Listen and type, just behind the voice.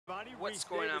everybody. What's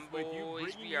going on,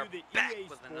 boys? We are back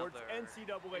with another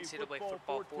NCAA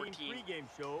Football 14 pregame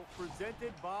show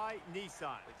presented by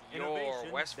Nissan. With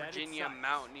your West Virginia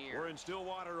Mountaineers. We're in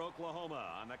Stillwater, Oklahoma,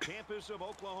 on the campus of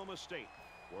Oklahoma State.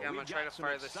 Yeah, I'm going to try to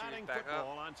fire this series back up.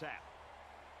 On tap.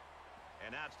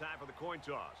 And now it's time for the coin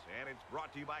toss, and it's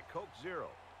brought to you by Coke Zero.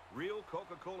 Real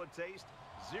Coca-Cola taste,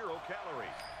 0 calories.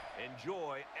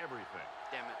 Enjoy everything.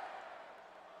 Damn it.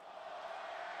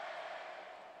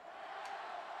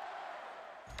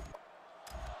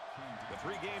 The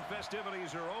pregame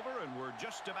festivities are over, and we're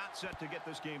just about set to get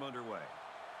this game underway.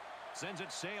 Sends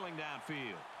it sailing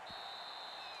downfield.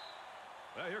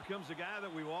 Well, here comes the guy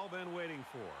that we've all been waiting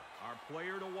for. Our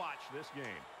player to watch this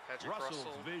game. Russell's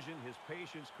vision, his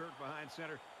patience, Kirk behind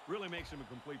center, really makes him a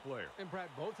complete player. And, Brad,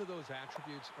 both of those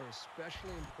attributes are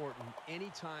especially important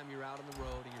anytime you're out on the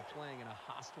road and you're playing in a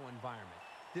hostile environment.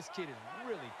 This kid is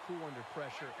really cool under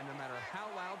pressure, and no matter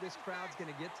how loud this crowd's going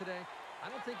to get today,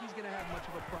 I don't think he's going to have much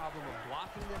of a problem of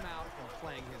blocking them out and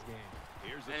playing his game.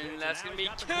 And that's going to be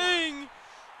King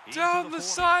down the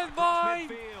sideline,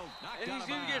 and he's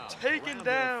going to get taken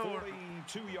down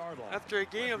after a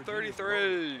gain of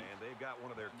 33. And they've got one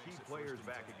of their key players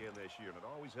back again this year, and it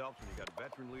always helps when you got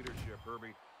veteran leadership,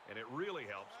 Herbie, and it really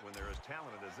helps when they're as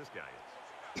talented as this guy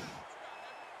is.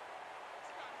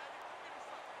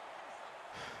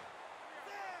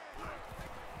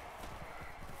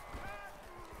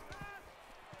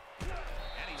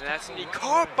 And that's going to be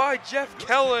caught by Jeff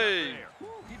Kelly.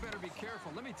 He better be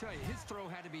careful. Let me tell you, his throw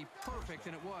had to be perfect,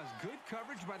 and it was. Good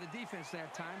coverage by the defense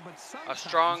that time, but a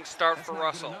strong start for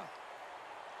Russell.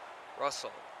 Russell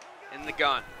in the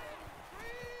gun.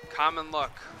 Common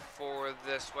luck for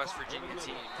this West Virginia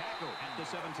team. At the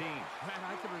 17. Man,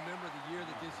 I can remember the year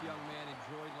that this young man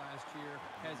enjoyed last year.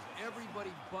 Has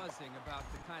everybody buzzing about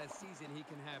the kind of season he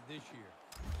can have this year.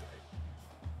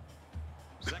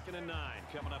 2nd and 9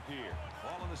 coming up here.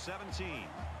 Ball on the 17.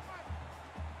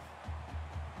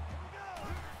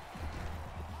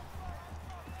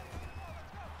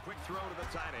 Quick throw to the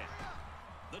tight end.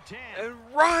 The 10. And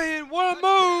Ryan, what a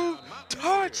move!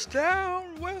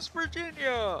 Touchdown, West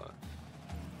Virginia!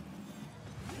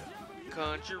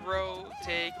 Country road,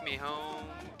 take me home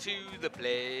to the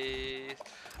place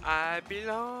I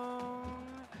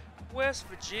belong, West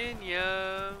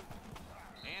Virginia.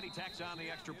 And he tacks on the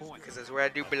extra point. Because that's where I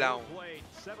do belong.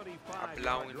 I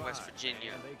belong in West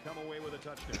Virginia. And they come away with a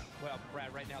touchdown. Well,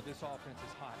 Brad, right now this offense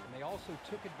is hot, and they also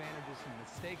took advantage of some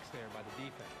mistakes there by the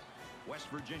defense. West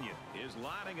Virginia is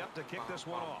lining up to kick this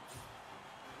one off.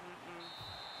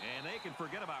 And they can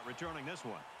forget about returning this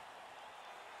one.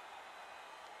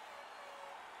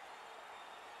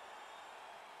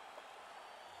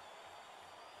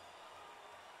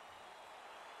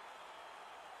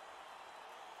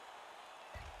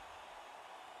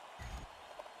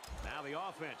 Now the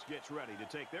offense gets ready to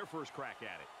take their first crack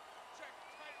at it.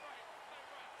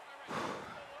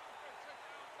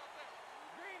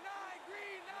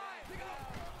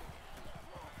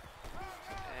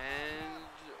 And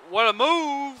what a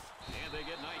move! And they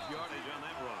get nice yardage on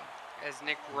that run. As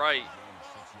Nick Wright.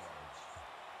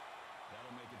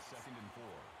 That'll make it 2nd and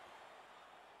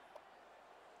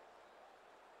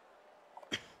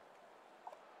 4.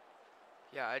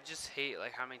 Yeah, I just hate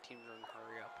like how many teams are in a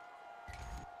hurry up.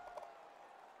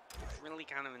 It's really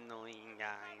kind of annoying,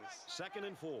 guys. 2nd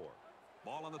and 4.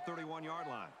 Ball on the 31-yard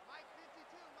line.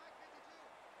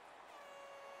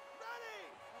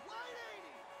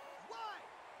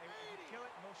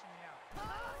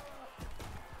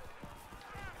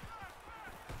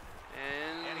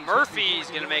 And Murphy's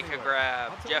going to make a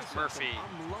grab. Jeff Murphy.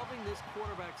 I'm loving this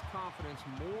quarterback's confidence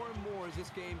more and more as this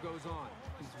game goes on.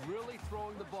 He's really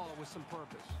throwing the ball with some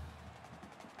purpose.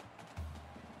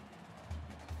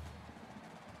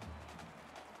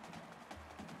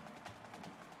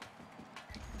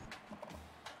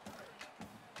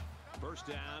 First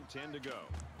down, 10 to go.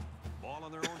 Ball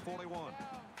on their own 41.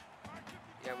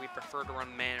 Yeah, we prefer to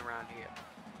run man around here.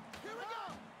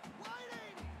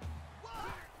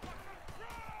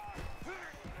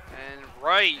 And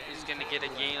Wright is going to get a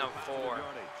gain of 4.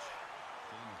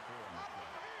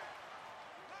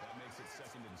 That makes it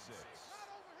 2nd and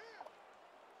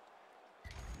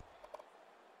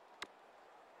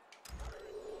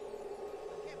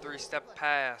 6. Three-step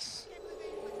pass.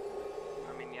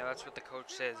 I mean, yeah, that's what the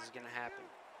coach says is going to happen.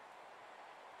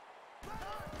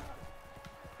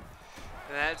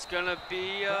 And that's going to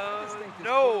be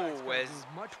no, as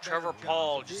Trevor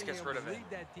Paul just gets rid of it. Lead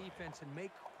that defense and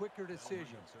make quicker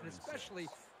decisions, and especially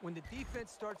when the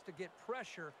defense starts to get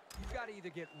pressure, you've got to either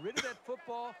get rid of that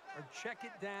football or check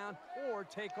it down or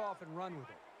take off and run with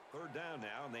it. Third down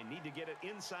now, and they need to get it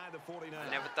inside the 49. I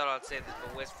never thought I'd say this,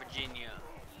 but West Virginia.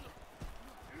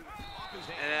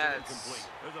 And that's incomplete.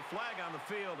 There's a flag on the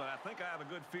field, and I think I have a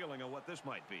good feeling of what this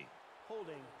might be.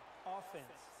 Holding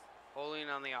offense. Holding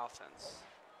on the offense.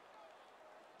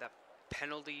 That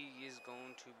penalty is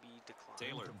going to be declined.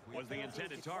 Taylor was the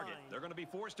intended target. They're going to be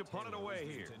forced to punt it away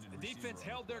here. The defense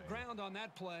held their ground on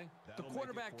that play. The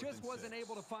quarterback just wasn't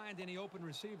able to find any open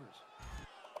receivers.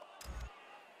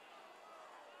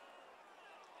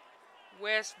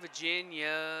 West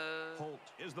Virginia. Holt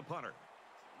is the punter.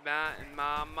 Mountain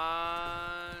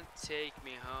Mama, take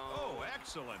me home. Oh,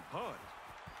 excellent punt.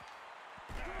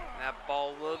 That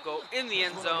ball will go in the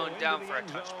end zone, down for a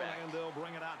touchback. And they'll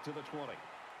bring it out to the 20.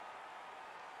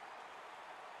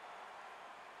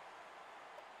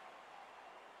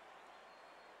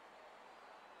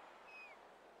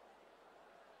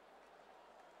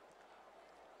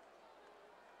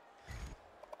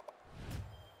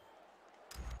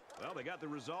 Well, they got the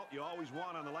result you always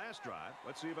want on the last drive.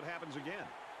 Let's see if it happens again.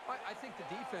 I think the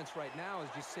defense right now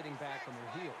is just sitting back on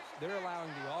their heels. They're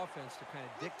allowing the offense to kind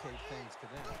of dictate things to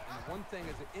them. And the one thing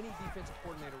is that any defensive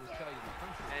coordinator will tell you in the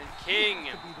country, and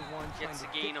King to be the one gets a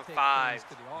trying gain to of dictate 5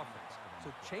 to the offense. So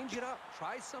change it up.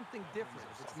 Try something different.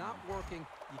 If it's not working,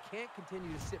 you can't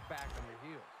continue to sit back on your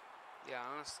heels. Yeah,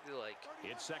 honestly, like.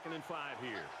 It's 2nd and 5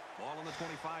 here. Ball on the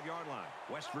 25-yard line.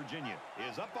 West Virginia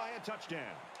is up by a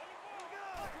touchdown.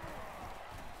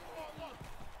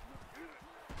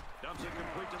 Dumps it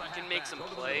complete to the He can make some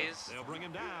plays. They'll bring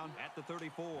him down at the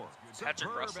 34.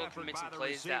 Patrick Russell can make some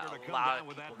plays that a lot of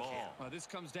people can. This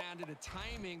comes down to the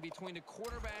timing between the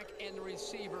quarterback and the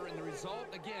receiver, and the result,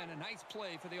 again, a nice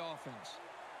play for the offense.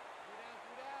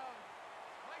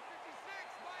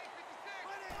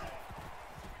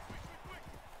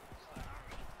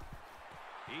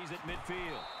 He's at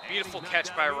midfield. Beautiful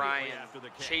catch by Ryan.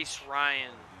 Chase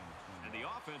Ryan. And the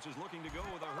offense is looking to go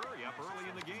with a hurry up early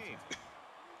in the game.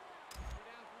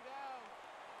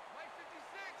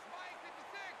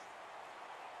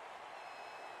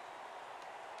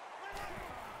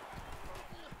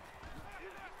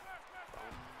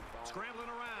 Scrambling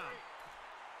around.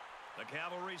 The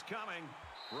cavalry's coming.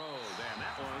 Throw, and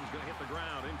that one's going to hit the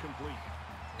ground, incomplete.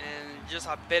 And just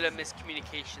a bit of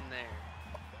miscommunication there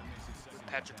with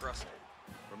Patrick Russell.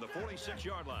 From the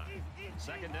 46-yard line,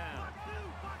 2nd down.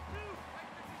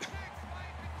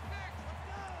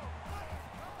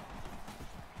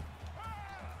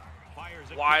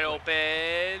 Wide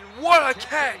open. What a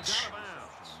catch!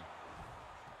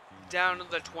 Down to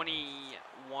the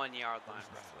 21-yard line,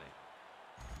 roughly.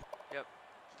 Yep,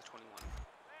 the 21.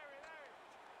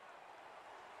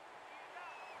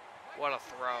 What a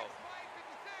throw.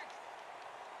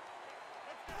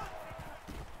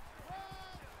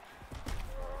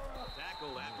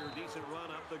 Tackled after a decent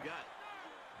run up the gut.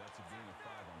 That's a gain of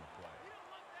 5 on the play.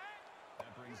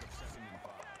 That brings up 2nd and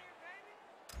 5.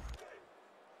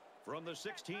 From the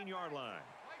 16-yard line,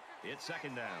 it's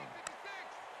 2nd down.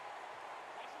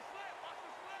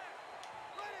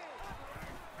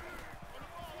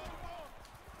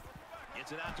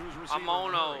 Gets it out to his receiver.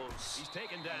 Amonos. He's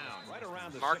taken down right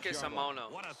around the Marcus 6-yard line.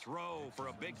 Amonos. What a throw for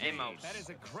a big gain. That is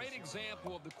a great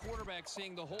example of the quarterback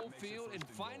seeing the whole field and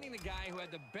finding the guy who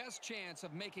had the best chance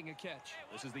of making a catch.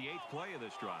 This is the 8th play of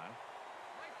this drive.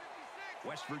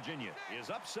 West Virginia is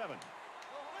up 7.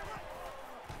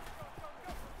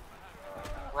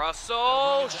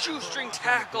 Russell, shoestring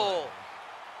tackle.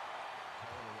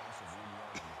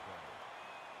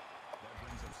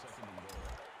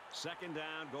 2nd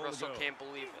down, goal Russell to go. can't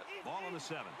believe it. Ball on the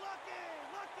 7.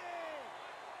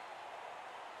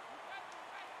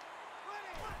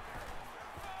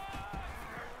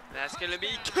 That's going to be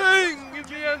King in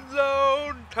the end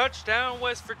zone. Touchdown,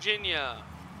 West Virginia.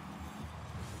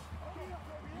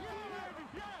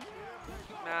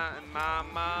 Mountain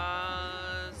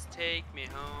Mamas, take me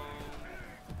home.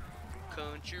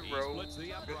 Country road. Splits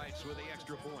the uprights with the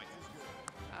extra point.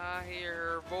 I hear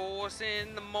her voice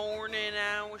in the morning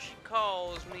hour, she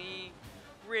calls me.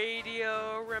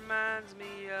 Radio reminds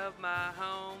me of my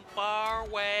home far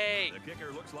away. The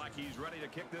kicker looks like he's ready to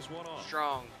kick this one off.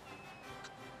 Strong.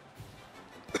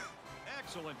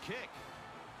 Excellent kick.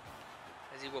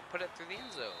 As he will put it through the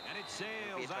end zone. And it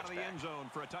sails out of the end zone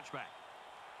for a touchback.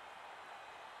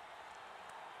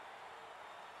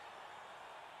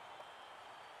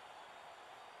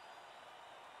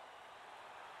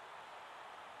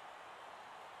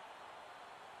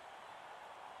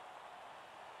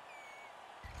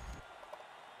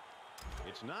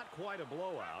 It's not quite a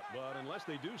blowout, but unless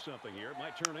they do something here, it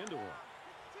might turn into one.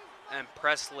 And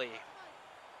Presley.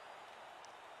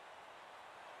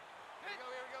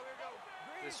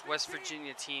 This West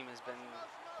Virginia team has been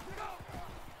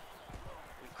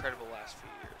incredible last few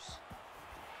years.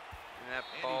 And that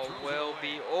ball will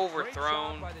be overthrown. Great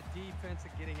job by the defense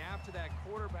at getting after that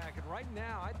quarterback. And right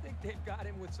now, I think they've got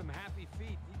him with some happy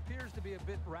feet. He appears to be a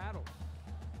bit rattled.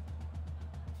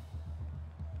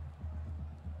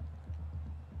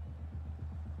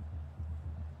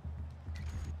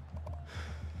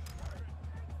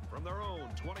 From their own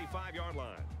 25-yard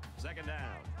line. Second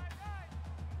down.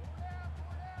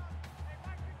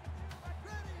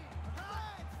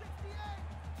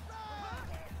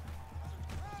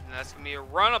 And that's going to be a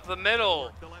run up the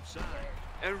middle. The left side.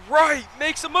 And Wright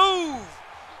makes a move.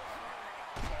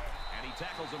 And he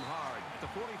tackles him hard at the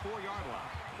 44-yard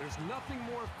line. There's nothing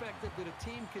more effective that a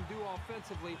team can do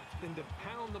offensively than to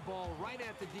pound the ball right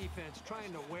at the defense,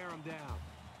 trying to wear them down.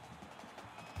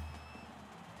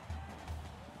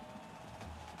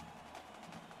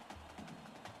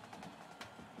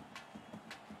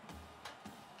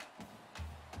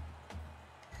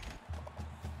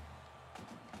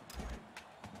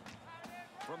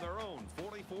 From their own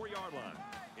 44-yard line.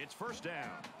 It's first down.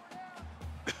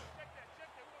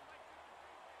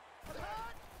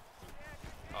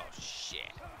 Oh, shit.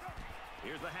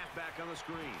 Here's the halfback on the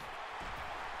screen.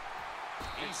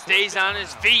 He stays on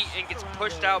his feet and gets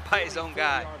pushed out by his own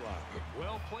guy.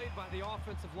 Well played by the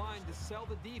offensive line to sell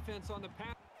the defense on the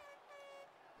pass.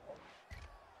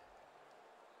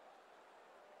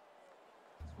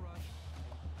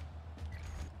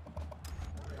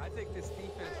 I think this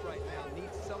defense right now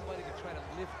needs somebody to try to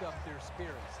lift up their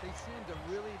spirits. They seem to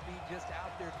really be just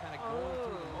out there kind of going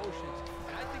through the motions.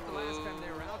 And I think the last time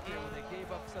they were out there when they gave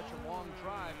up such a long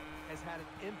drive has had an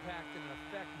impact and an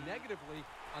effect negatively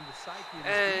on the psyche of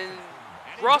this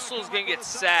defense. Russell's going to get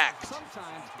sacked.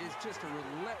 Sometimes it's just a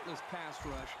relentless pass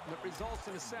rush that results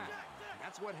in a sack.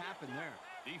 That's what happened there.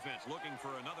 Defense looking for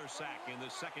another sack in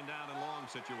this second down and long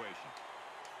situation.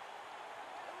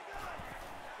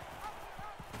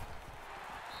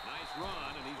 Nice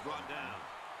run, and he's brought down.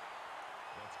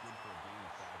 That's good for a gain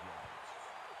of 5 yards.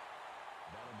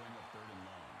 That'll bring up 3rd and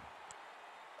long.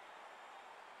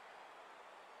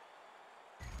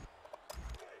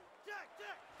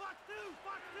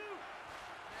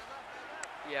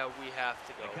 Yeah, we have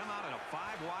to go. They come out in a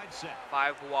 5-wide set.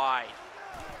 5 wide.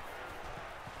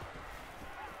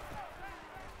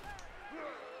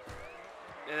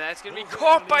 And that's going to be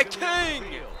caught by King.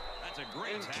 That's a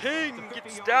great And tackle King at the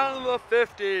gets 50-yard down line. to the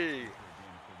 50. For a gain of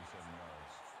 37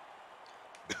 yards.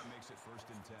 That makes it 1st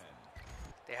and 10.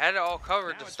 They had it all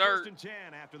covered Now to it's start, 1st and 10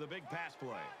 after the big pass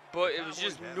play. but The it was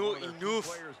Cowboys just had no one of their key enough.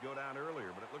 players go down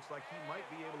earlier, but it looks like he might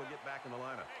be able to get back in the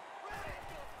lineup.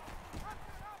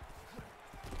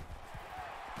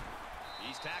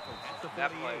 He's tackled at the 48.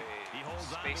 That play He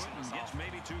holds on to it spacing and us gets off.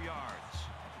 maybe 2 yards.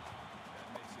 That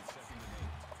makes it 2nd and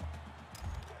 8.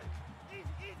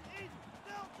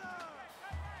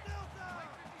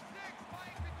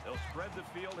 They'll spread the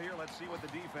field here. Let's see what the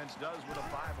defense does with a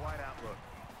 5-wide outlook.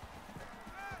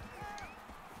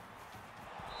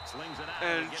 Slings it out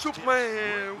And gets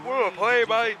Superman, tipped. what a play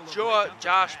by He's able to break up the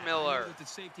Josh pass. Miller. The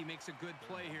safety makes a good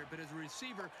play here, but as a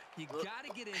receiver, you got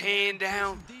to get in Hand there and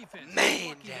down, play some defense. man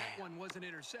Lucky down. That one wasn't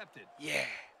intercepted. Yeah.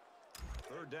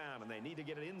 3rd down, and they need to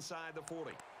get it inside the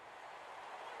 40.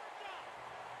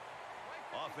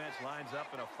 Offense lines up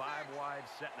in a 5-wide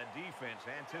set, and a defense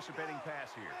anticipating pass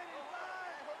here.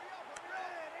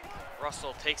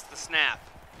 Russell takes the snap.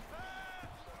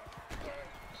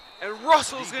 And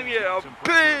Russell's going to get a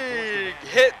big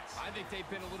hit. I think they've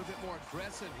been a little bit more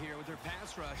aggressive here with their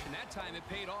pass rush, and that time it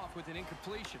paid off with an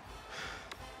incompletion.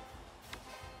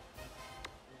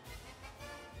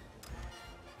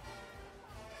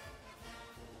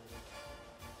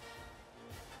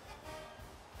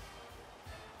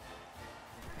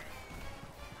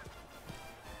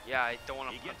 Yeah, I don't want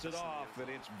to He put gets it this in off, there.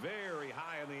 and it's very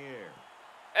high in the air.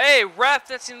 Hey, ref,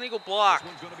 that's an illegal block. This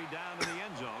one's going to be down in the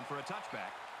end zone for a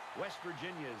touchback. West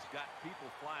Virginia's got people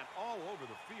flying all over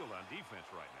the field on defense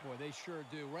right now. Boy, they sure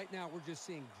do. Right now, we're just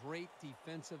seeing great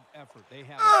defensive effort. They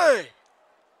have. Hey!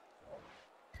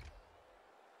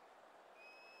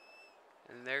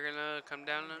 And they're going to come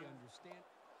down and Understand.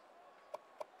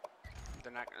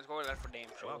 they're not going to score. That's for damn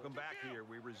sure. Welcome back here.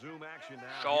 We resume action now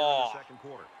Shaw. here in the second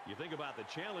quarter. You think about the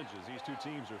challenges these two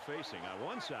teams are facing. On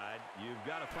one side, you've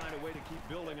got to find a way to keep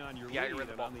building on your Yeah, lead. you're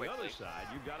the And ball on the other quickly. side,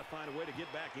 you've got to find a way to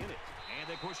get back in it. And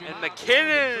they push him And out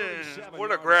McKinnon, around the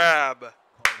what a 37-yard line. grab. Called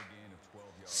a gain of 12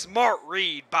 yards. Smart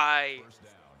read by 1st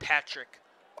down. Patrick.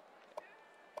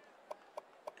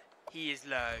 He is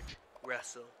large,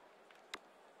 Russell.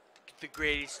 The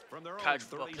greatest From their own college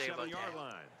football player of all 37-yard time.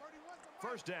 line.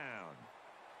 First down.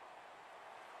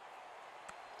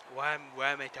 Why am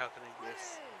I talking like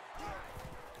this?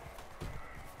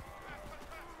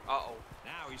 Uh-oh.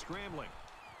 Now he's scrambling.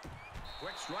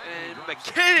 Quick strike. And he drops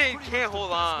it. McKinnon Pretty can't much the hold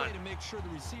best on. way to make sure the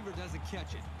receiver doesn't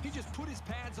catch it. He just put his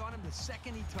pads on him the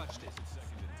second he touched it.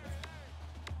 Second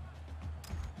and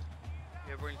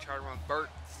 10. Everyone charged on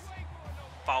Burt's.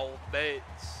 Foul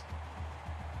bets.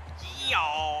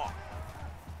 Yeah.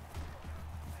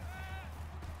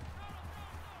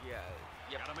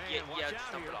 Got a man. Watch Yeah, out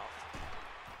stump here. it off.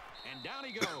 And down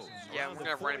he goes. Yeah, around we're the gonna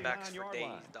have running backs for 49-yard days,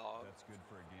 line. dog. That's good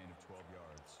for a gain of 12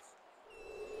 yards.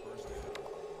 First down.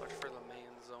 Watch for the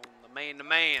man zone. The man to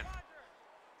man.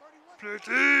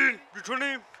 15. Good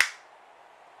 20.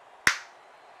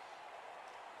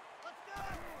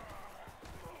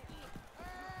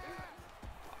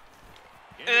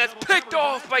 And that's picked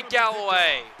off by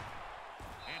Galloway.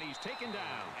 And he's taken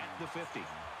down at the 50.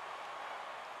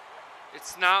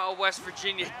 It's not a West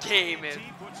Virginia game, and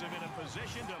He puts him in a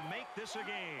position to make this a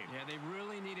game. Yeah, they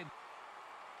really needed.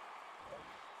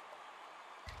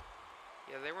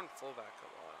 yeah, they run fullback a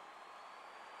lot.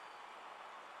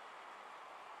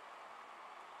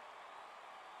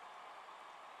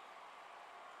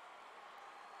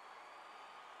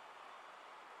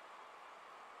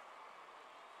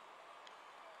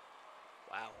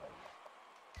 Wow.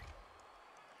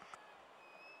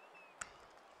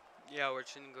 Yeah, we're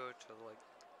just gonna go to like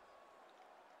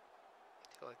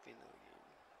the end of the game.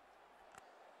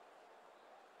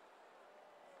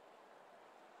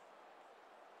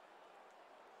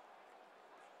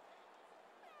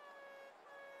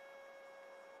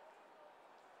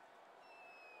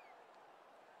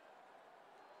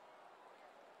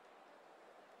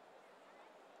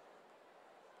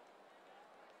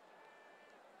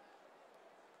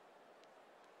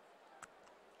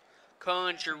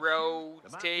 Country roads,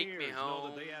 The take me Mountaineers know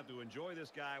home. that they have to enjoy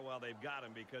this guy while they've got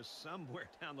him because somewhere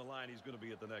down the line he's going to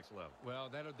be at the next level. Well,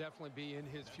 that'll definitely be in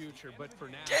his future, but for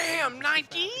now, Damn, let's sit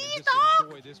back 19, and just dog!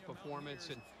 enjoy this performance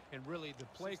and really the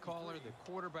play caller, the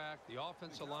quarterback, the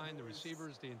offensive line, the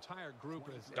receivers, the entire group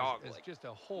Dog, as like, just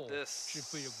a whole This should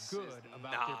feel is good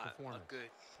about not their performance. a good.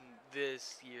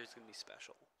 This year's gonna be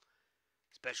special.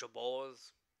 Special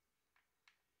boys.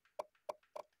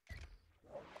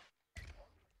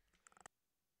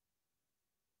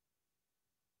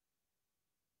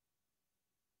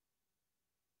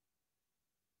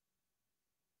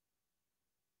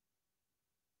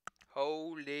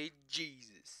 Holy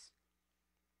Jesus.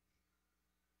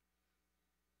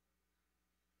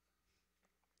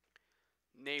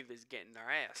 Navy's getting their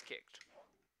ass kicked.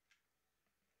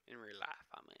 In real life,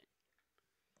 I mean.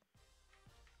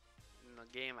 In the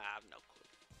game, I have no clue.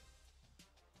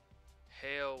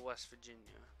 Hail, West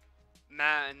Virginia.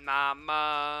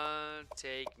 Mama,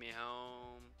 take me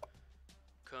home.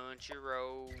 Country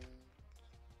road.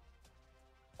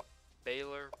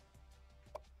 Baylor.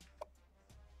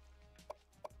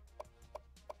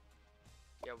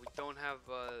 Yeah, we don't have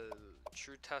a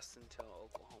true test until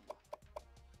Oklahoma.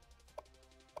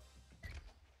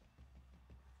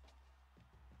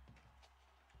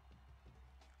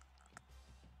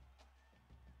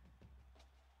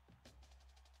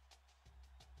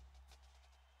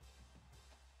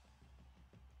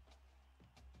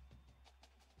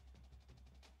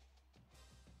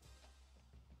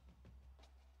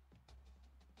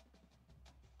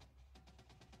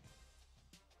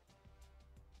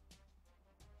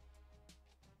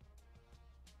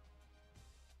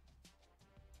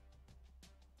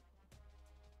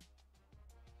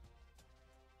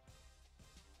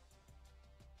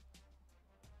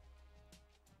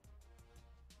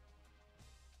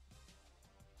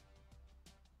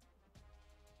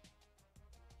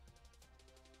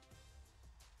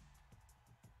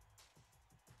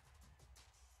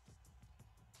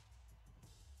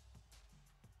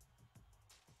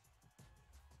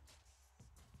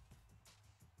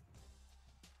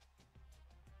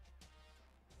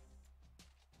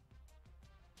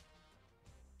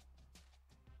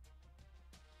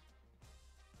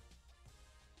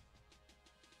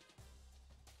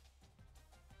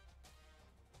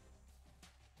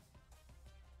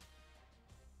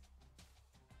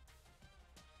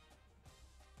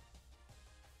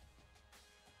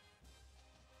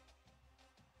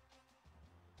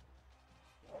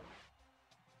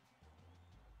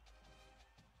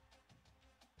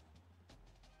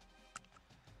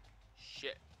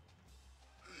 Shit.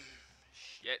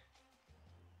 Shit.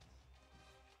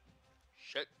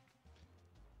 Shit.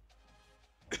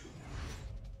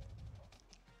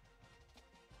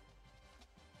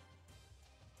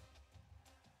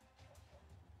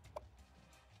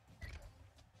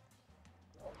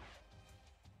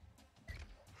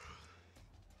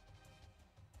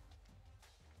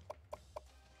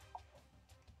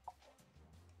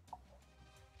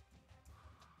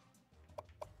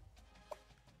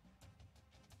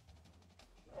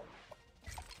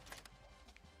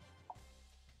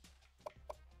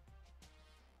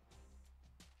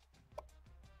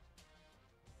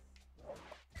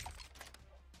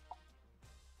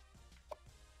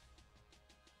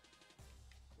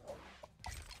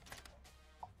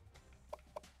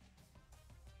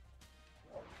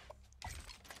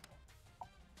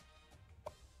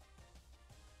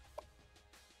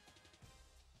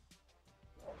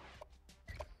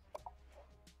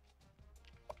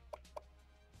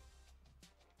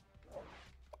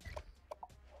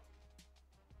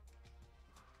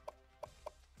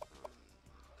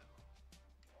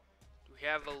 We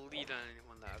have a lead on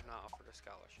anyone that have not offered a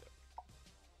scholarship.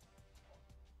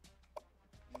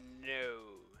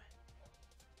 No.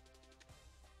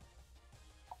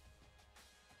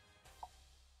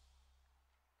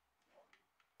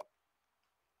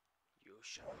 You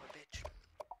son of a bitch.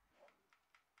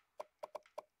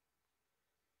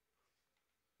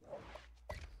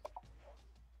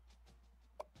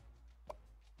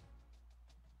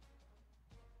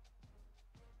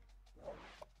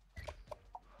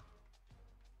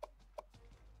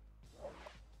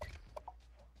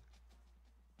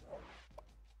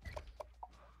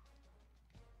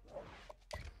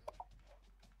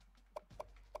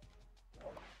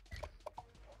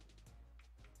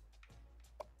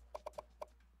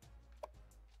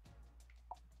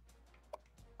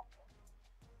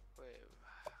 Wait,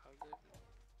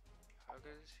 how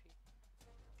good is he?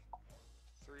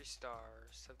 3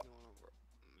 stars, 71 over.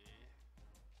 Meh.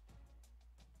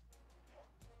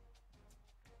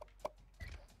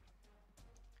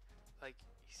 Like,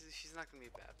 she's not gonna be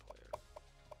a bad player.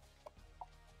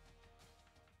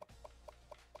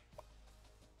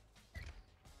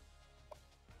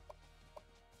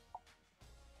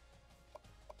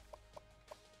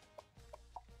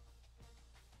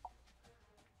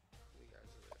 The guys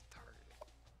that we have targeted.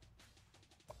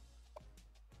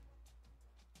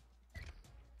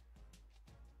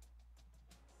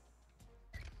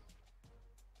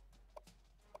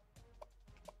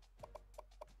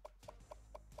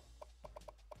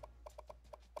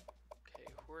 Okay,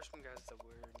 who are some guys that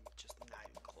we're just not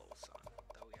even close on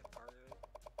that we have targeted?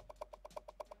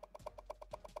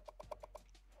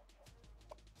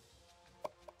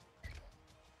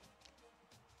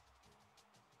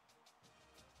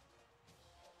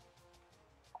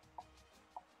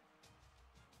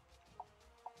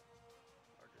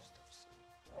 Larger stuff soon.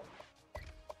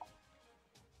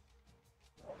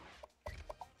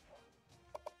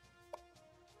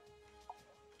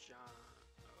 John.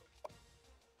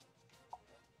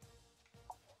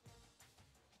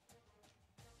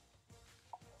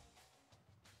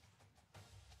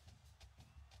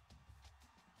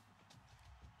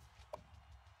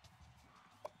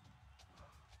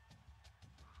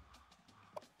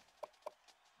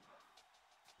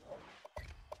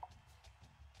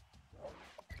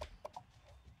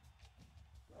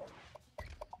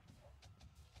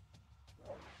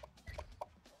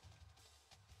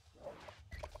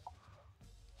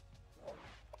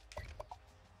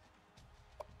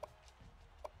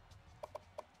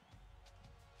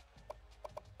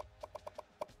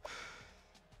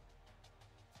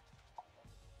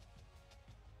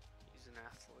 He's an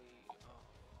athlete. Oh.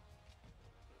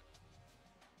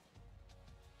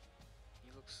 He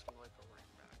looks like a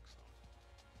running back, so.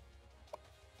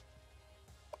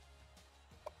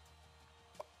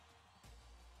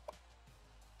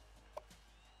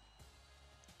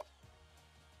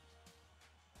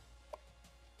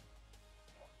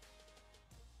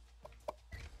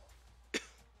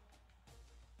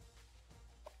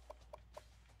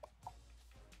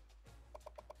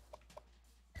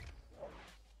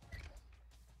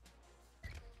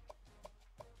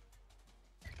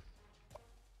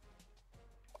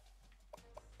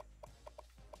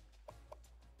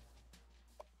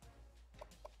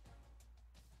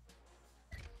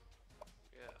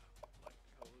 Yeah, like,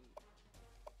 hello.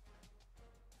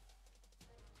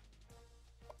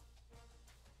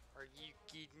 Are you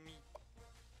kidding me?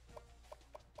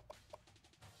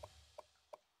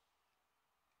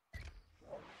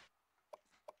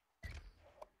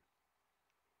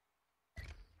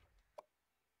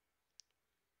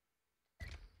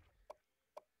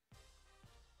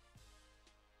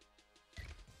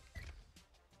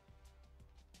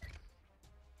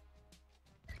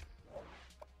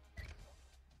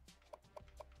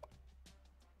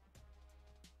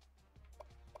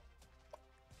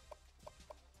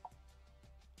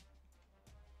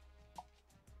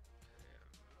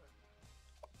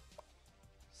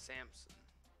 Samson.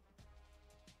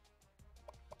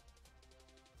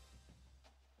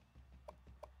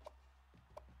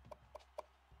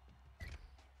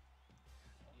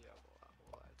 Yeah,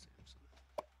 we'll add Samson.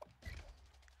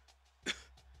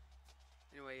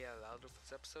 Anyway, yeah, that'll do for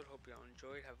this episode. Hope y'all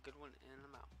enjoyed. Have a good one, and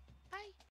I'm out. Bye.